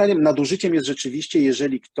 moim zdaniem nadużyciem jest rzeczywiście,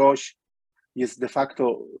 jeżeli ktoś jest de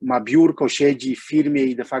facto, ma biurko, siedzi w firmie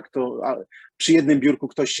i de facto przy jednym biurku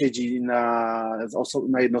ktoś siedzi na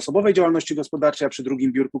jednoosobowej działalności gospodarczej, a przy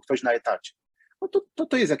drugim biurku ktoś na etacie. No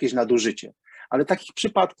to jest jakieś nadużycie. Ale takich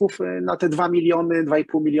przypadków na te 2 miliony,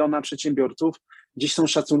 2,5 miliona przedsiębiorców gdzieś są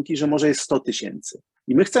szacunki, że może jest 100 000.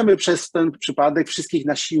 I my chcemy przez ten przypadek wszystkich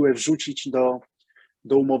na siłę wrzucić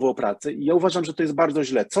do umowy o pracę. I ja uważam, że to jest bardzo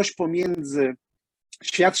źle. Coś pomiędzy,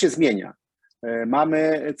 świat się zmienia.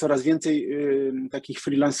 Mamy coraz więcej takich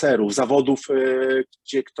freelancerów, zawodów,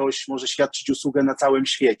 gdzie ktoś może świadczyć usługę na całym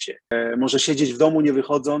świecie. Może siedzieć w domu nie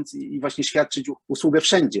wychodząc i właśnie świadczyć usługę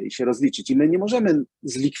wszędzie i się rozliczyć. I my nie możemy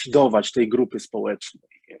zlikwidować tej grupy społecznej.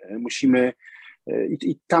 Musimy,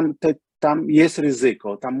 i tam jest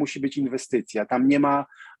ryzyko, tam musi być inwestycja, tam nie ma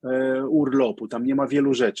urlopu, tam nie ma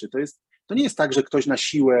wielu rzeczy. To nie jest tak, że ktoś na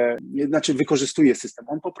siłę, znaczy wykorzystuje system,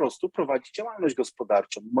 on po prostu prowadzi działalność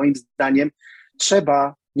gospodarczą. Moim zdaniem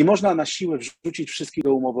nie można na siłę wrzucić wszystkich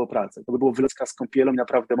do umowy o pracę. To by było wyleczka z kąpielą i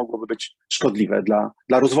naprawdę mogłoby być szkodliwe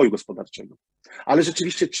dla rozwoju gospodarczego. Ale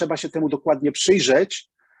rzeczywiście trzeba się temu dokładnie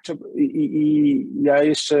przyjrzeć. I ja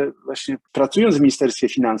jeszcze właśnie pracując w Ministerstwie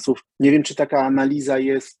Finansów, nie wiem, czy taka analiza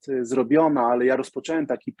jest zrobiona, ale ja rozpocząłem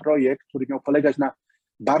taki projekt, który miał polegać na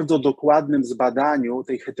bardzo dokładnym zbadaniu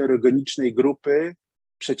tej heterogenicznej grupy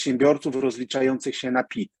przedsiębiorców rozliczających się na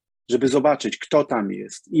PIT, żeby zobaczyć, kto tam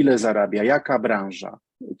jest, ile zarabia, jaka branża,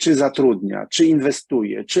 czy zatrudnia, czy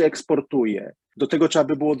inwestuje, czy eksportuje. Do tego trzeba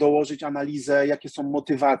by było dołożyć analizę, jakie są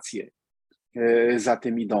motywacje za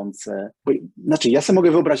tym idące. Znaczy, ja sobie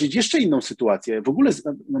mogę wyobrazić jeszcze inną sytuację. W ogóle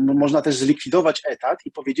można też zlikwidować etat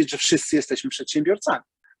i powiedzieć, że wszyscy jesteśmy przedsiębiorcami.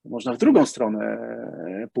 Można w drugą stronę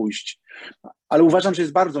pójść. Ale uważam, że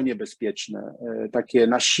jest bardzo niebezpieczne takie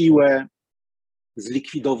na siłę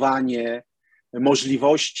zlikwidowanie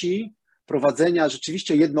możliwości prowadzenia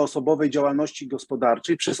rzeczywiście jednoosobowej działalności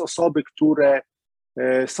gospodarczej przez osoby, które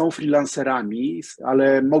są freelancerami,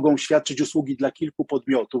 ale mogą świadczyć usługi dla kilku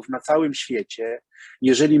podmiotów na całym świecie.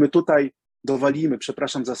 Jeżeli my tutaj dowalimy,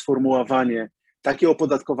 przepraszam za sformułowanie, takie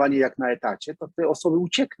opodatkowanie jak na etacie, to te osoby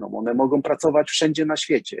uciekną. One mogą pracować wszędzie na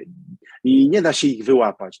świecie i nie da się ich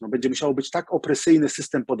wyłapać. Będzie musiał być tak opresyjny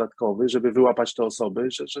system podatkowy, żeby wyłapać te osoby,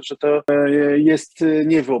 że to jest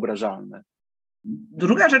niewyobrażalne.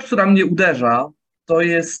 Druga rzecz, która mnie uderza, to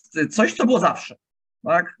jest coś, co było zawsze.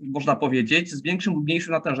 Tak, można powiedzieć, z większym lub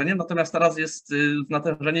mniejszym natężeniem, natomiast teraz jest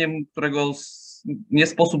natężeniem, którego nie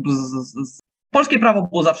sposób... Polskie prawo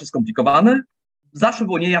było zawsze skomplikowane, zawsze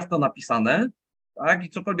było niejasno napisane, tak, i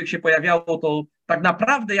cokolwiek się pojawiało, to tak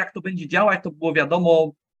naprawdę jak to będzie działać, to było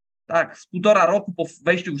wiadomo tak, z 1,5 roku po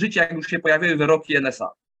wejściu w życie, jak już się pojawiły wyroki NSA.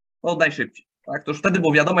 To najszybciej. Tak, to już wtedy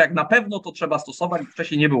było wiadomo, jak na pewno to trzeba stosować,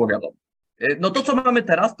 wcześniej nie było wiadomo. No to, co mamy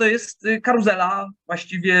teraz, to jest karuzela.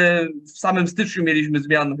 Właściwie w samym styczniu mieliśmy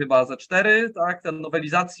zmian chyba ze 4, tak, te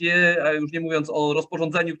nowelizacje, już nie mówiąc o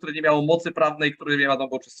rozporządzeniu, które nie miało mocy prawnej, które nie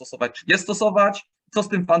wiadomo, czy stosować, czy nie stosować. Co z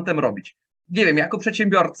tym fantem robić? Nie wiem, jako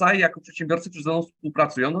przedsiębiorca i jako przedsiębiorcy, którzy ze mną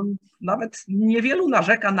współpracują, no nawet niewielu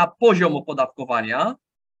narzeka na poziom opodatkowania,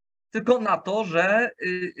 tylko na to, że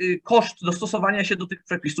koszt dostosowania się do tych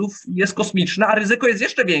przepisów jest kosmiczny, a ryzyko jest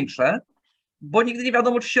jeszcze większe, bo nigdy nie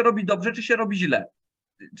wiadomo, czy się robi dobrze, czy się robi źle.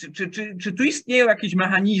 Czy tu istnieją jakieś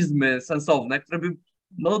mechanizmy sensowne, które by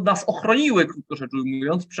nas ochroniły, krótko rzecz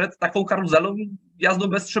ujmując, przed taką karuzelą, jazdą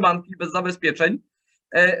bez trzymanki, bez zabezpieczeń,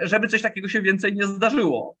 żeby coś takiego się więcej nie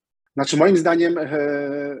zdarzyło? Znaczy, moim zdaniem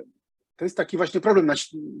to jest taki właśnie problem.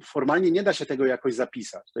 Formalnie nie da się tego jakoś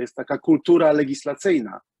zapisać. To jest taka kultura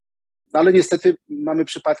legislacyjna. Ale niestety mamy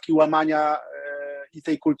przypadki łamania i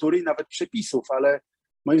tej kultury, i nawet przepisów, ale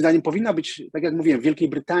moim zdaniem powinna być, tak jak mówiłem, w Wielkiej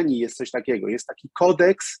Brytanii jest coś takiego. Jest taki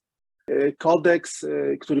kodeks,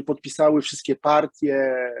 który podpisały wszystkie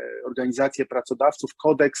partie, organizacje pracodawców,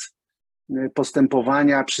 kodeks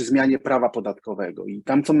postępowania przy zmianie prawa podatkowego. I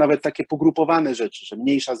tam są nawet takie pogrupowane rzeczy, że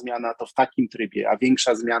mniejsza zmiana to w takim trybie, a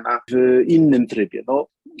większa zmiana w innym trybie.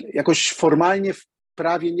 Jakoś formalnie w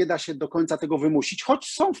prawie nie da się do końca tego wymusić, choć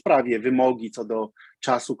są w prawie wymogi co do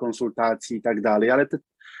czasu konsultacji i tak dalej, ale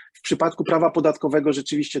w przypadku prawa podatkowego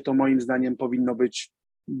rzeczywiście to moim zdaniem powinno być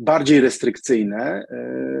bardziej restrykcyjne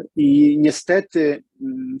i niestety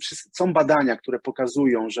są badania, które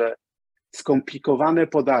pokazują, że skomplikowane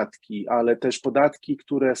podatki, ale też podatki,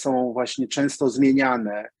 które są właśnie często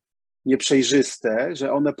zmieniane, nieprzejrzyste,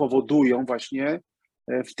 że one powodują właśnie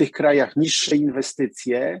w tych krajach niższe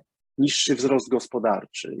inwestycje, niższy wzrost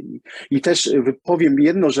gospodarczy. I też powiem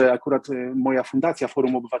jedno, że akurat moja fundacja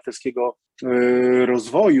Forum Obywatelskiego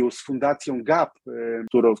Rozwoju z fundacją GAP,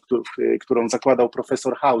 którą zakładał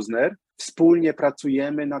profesor Hausner, wspólnie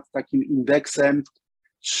pracujemy nad takim indeksem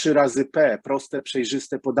 3x proste,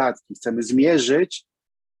 przejrzyste podatki. Chcemy zmierzyć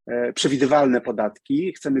przewidywalne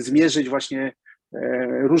podatki, chcemy zmierzyć właśnie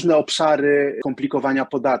różne obszary komplikowania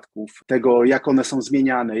podatków, tego jak one są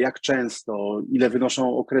zmieniane, jak często, ile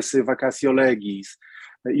wynoszą okresy vacatio legis,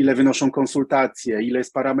 ile wynoszą konsultacje, ile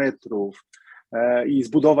jest parametrów, i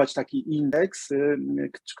zbudować taki indeks,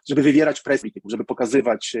 żeby wywierać presję, żeby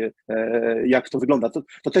pokazywać, jak to wygląda.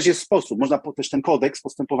 To też jest sposób. Można też ten kodeks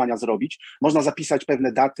postępowania zrobić. Można zapisać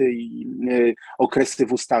pewne daty i okresy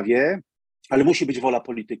w ustawie, ale musi być wola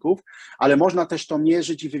polityków, ale można też to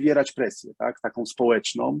mierzyć i wywierać presję, tak, taką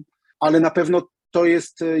społeczną, ale na pewno to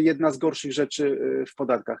jest jedna z gorszych rzeczy w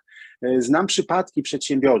podatkach. Znam przypadki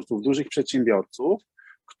przedsiębiorców, dużych przedsiębiorców,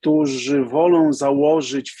 którzy wolą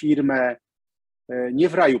założyć firmę nie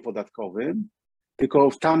w raju podatkowym, tylko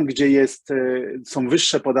tam, gdzie są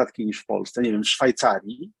wyższe podatki niż w Polsce, nie wiem, w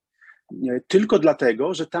Szwajcarii, tylko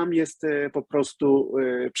dlatego, że tam jest po prostu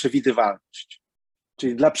przewidywalność.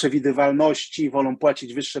 Czyli dla przewidywalności wolą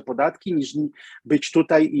płacić wyższe podatki, niż być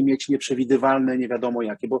tutaj i mieć nieprzewidywalne nie wiadomo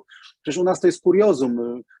jakie. Bo przecież u nas to jest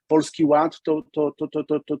kuriozum. Polski Ład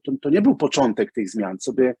to nie był początek tych zmian.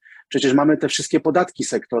 Przecież mamy te wszystkie podatki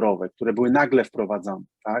sektorowe, które były nagle wprowadzane,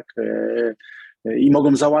 tak? I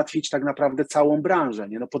mogą załatwić tak naprawdę całą branżę.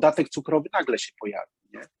 Nie? No, podatek cukrowy nagle się pojawił.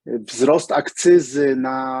 Nie? Wzrost akcyzy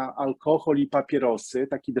na alkohol i papierosy,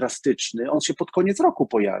 taki drastyczny, on się pod koniec roku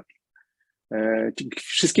pojawił.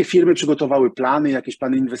 Wszystkie firmy przygotowały plany, jakieś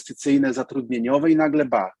plany inwestycyjne, zatrudnieniowe i nagle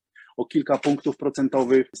o kilka punktów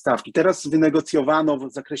procentowych stawki. Teraz wynegocjowano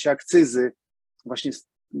w zakresie akcyzy, właśnie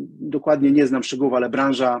dokładnie nie znam szczegółów, ale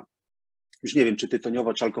branża, już nie wiem czy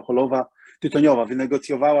tytoniowa, czy alkoholowa, tytoniowa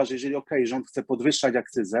wynegocjowała, że jeżeli rząd chce podwyższać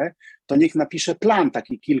akcyzę, to niech napisze plan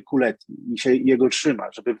taki kilkuletni i się jego trzyma,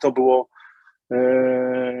 żeby to było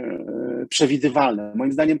przewidywalne.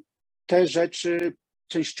 Moim zdaniem te rzeczy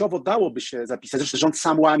częściowo dałoby się zapisać. Zresztą rząd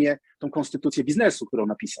sam łamie tą konstytucję biznesu, którą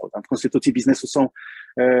napisał. Tam w konstytucji biznesu są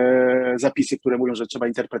zapisy, które mówią, że trzeba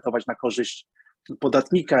interpretować na korzyść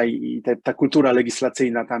podatnika i ta kultura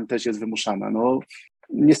legislacyjna tam też jest wymuszana. No,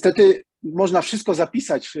 niestety można wszystko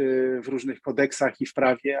zapisać w różnych kodeksach i w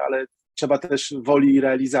prawie, ale trzeba też woli i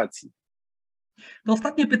realizacji. To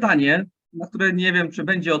ostatnie pytanie, na które nie wiem, czy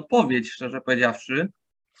będzie odpowiedź, szczerze powiedziawszy,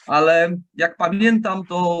 ale jak pamiętam,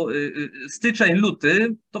 to styczeń,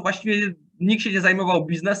 luty, to właściwie nikt się nie zajmował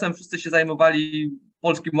biznesem, wszyscy się zajmowali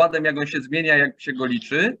Polskim Ładem, jak on się zmienia, jak się go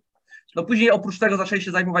liczy. No później oprócz tego zaczęli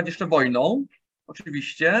się zajmować jeszcze wojną,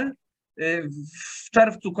 oczywiście. W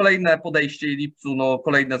czerwcu kolejne podejście i lipcu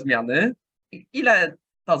kolejne zmiany. Ile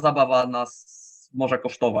ta zabawa nas może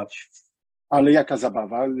kosztować? Ale jaka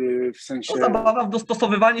zabawa? W sensie... To zabawa w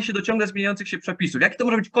dostosowywanie się do ciągle zmieniających się przepisów. Jaki to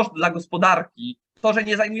może być koszt dla gospodarki? To, że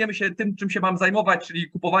nie zajmujemy się tym, czym się mamy zajmować, czyli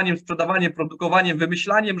kupowaniem, sprzedawaniem, produkowaniem,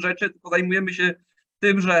 wymyślaniem rzeczy, tylko zajmujemy się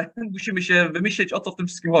tym, że musimy się wymyśleć, o co w tym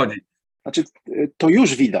wszystkim chodzi. Znaczy, to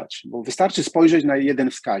już widać, bo wystarczy spojrzeć na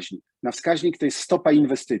jeden wskaźnik. Na wskaźnik to jest stopa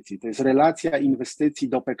inwestycji, to jest relacja inwestycji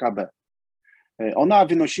do PKB. Ona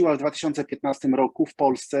wynosiła w 2015 roku w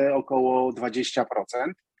Polsce około 20%.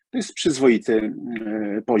 To jest przyzwoity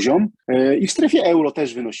poziom i w strefie euro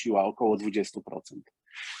też wynosiła około 20%.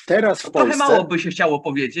 Teraz w Polsce... Trochę mało by się chciało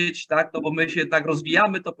powiedzieć, tak? No bo my się tak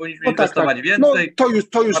rozwijamy, to powinniśmy inwestować więcej. No,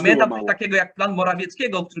 to już pamiętam było coś mało. Takiego jak plan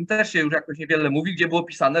Morawieckiego, o którym też się już jakoś niewiele mówi, gdzie było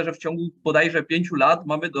pisane, że w ciągu bodajże 5 lat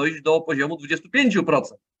mamy dojść do poziomu 25%.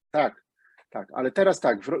 Tak, ale teraz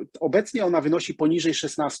tak, obecnie ona wynosi poniżej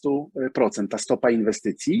 16%, ta stopa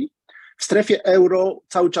inwestycji. W strefie euro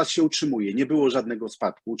cały czas się utrzymuje, nie było żadnego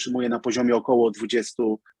spadku, utrzymuje na poziomie około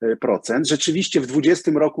 20%. Rzeczywiście w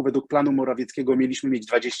 2020 roku według planu Morawieckiego mieliśmy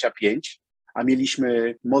mieć 25%, a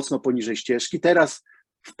mieliśmy mocno poniżej ścieżki. Teraz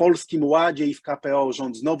w Polskim Ładzie i w KPO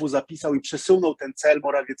rząd znowu zapisał i przesunął ten cel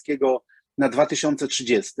Morawieckiego na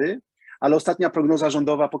 2030, ale ostatnia prognoza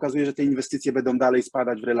rządowa pokazuje, że te inwestycje będą dalej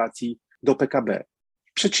spadać w relacji do PKB.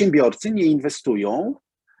 Przedsiębiorcy nie inwestują,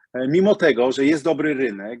 mimo tego, że jest dobry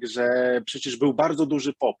rynek, że przecież był bardzo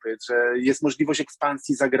duży popyt, że jest możliwość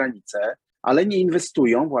ekspansji za granicę, ale nie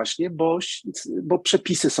inwestują właśnie, bo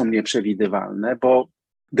przepisy są nieprzewidywalne, bo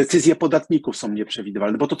decyzje podatników są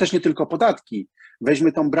nieprzewidywalne, bo to też nie tylko podatki.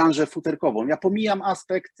 Weźmy tą branżę futerkową. Ja pomijam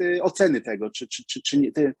aspekt oceny tego, czy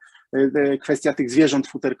kwestia tych zwierząt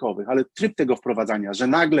futerkowych, ale tryb tego wprowadzania, że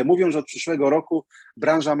nagle mówią, że od przyszłego roku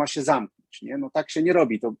branża ma się zamknąć. Nie? No tak się nie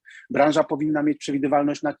robi. To branża powinna mieć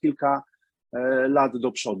przewidywalność na kilka lat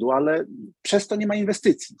do przodu, ale przez to nie ma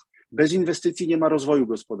inwestycji. Bez inwestycji nie ma rozwoju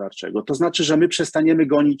gospodarczego. To znaczy, że my przestaniemy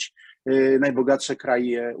gonić najbogatsze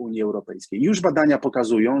kraje Unii Europejskiej. Już badania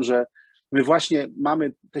pokazują, że my właśnie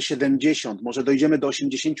mamy te 70, może dojdziemy do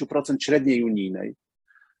 80% średniej unijnej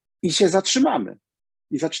i się zatrzymamy.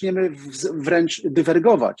 I zaczniemy wręcz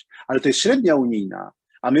dywergować. Ale to jest średnia unijna,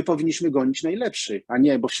 a my powinniśmy gonić najlepszych, a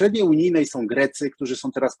nie, bo w średniej unijnej są Grecy, którzy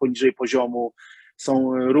są teraz poniżej poziomu,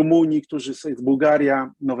 są Rumuni, jest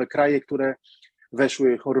Bułgaria, nowe kraje, które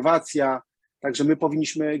weszły, Chorwacja, Także my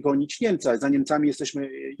powinniśmy gonić Niemcy, a za Niemcami jesteśmy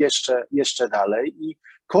jeszcze dalej i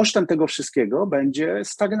kosztem tego wszystkiego będzie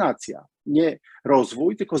stagnacja. Nie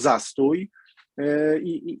rozwój, tylko zastój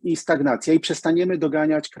i stagnacja i przestaniemy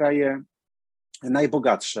doganiać kraje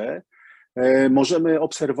najbogatsze. Możemy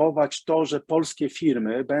obserwować to, że polskie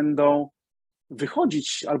firmy będą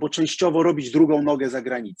wychodzić albo częściowo robić drugą nogę za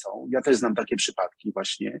granicą. Ja też znam takie przypadki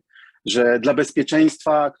właśnie, że dla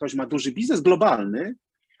bezpieczeństwa ktoś ma duży biznes globalny,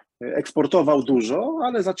 eksportował dużo,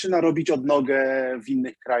 ale zaczyna robić odnogę w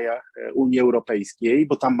innych krajach Unii Europejskiej,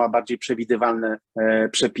 bo tam ma bardziej przewidywalne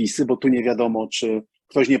przepisy, bo tu nie wiadomo, czy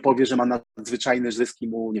ktoś nie powie, że ma nadzwyczajny zysk i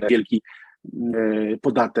mu wielki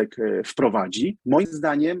podatek wprowadzi. Moim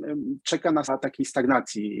zdaniem czeka nas na takiej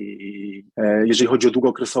stagnacji, jeżeli chodzi o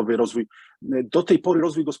długookresowy rozwój. Do tej pory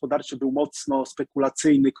rozwój gospodarczy był mocno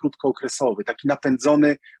spekulacyjny, krótkookresowy, taki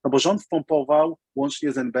napędzony, no bo rząd wpompował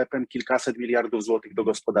łącznie z NBP-em kilkaset miliardów złotych do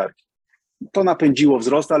gospodarki. To napędziło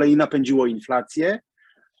wzrost, ale i napędziło inflację,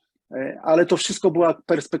 ale to wszystko była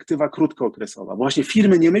perspektywa krótkookresowa. Właśnie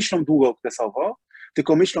firmy nie myślą długookresowo,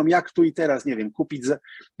 tylko myślą, jak tu i teraz, nie wiem, kupić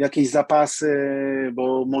jakieś zapasy,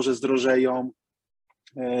 bo może zdrożeją,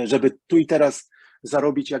 żeby tu i teraz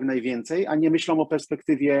zarobić jak najwięcej, a nie myślą o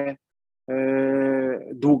perspektywie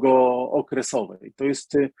długookresowej. To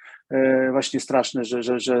jest właśnie straszne,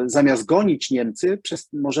 że zamiast gonić Niemcy,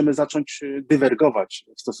 możemy zacząć dywergować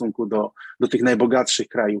w stosunku do tych najbogatszych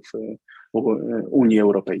krajów Unii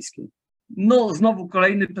Europejskiej. No, znowu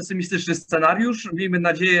kolejny pesymistyczny scenariusz. Miejmy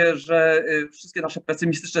nadzieję, że wszystkie nasze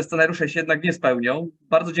pesymistyczne scenariusze się jednak nie spełnią.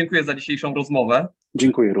 Bardzo dziękuję za dzisiejszą rozmowę.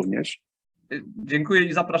 Dziękuję również. Dziękuję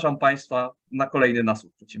i zapraszam Państwa na kolejny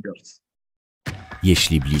Nasłuch Przedsiębiorcy.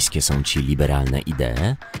 Jeśli bliskie są Ci liberalne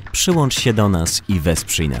idee, przyłącz się do nas i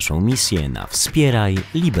wesprzyj naszą misję na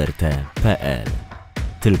wspierajliberte.pl.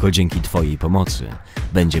 Tylko dzięki Twojej pomocy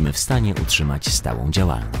będziemy w stanie utrzymać stałą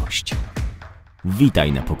działalność.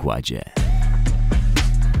 Witaj na pokładzie.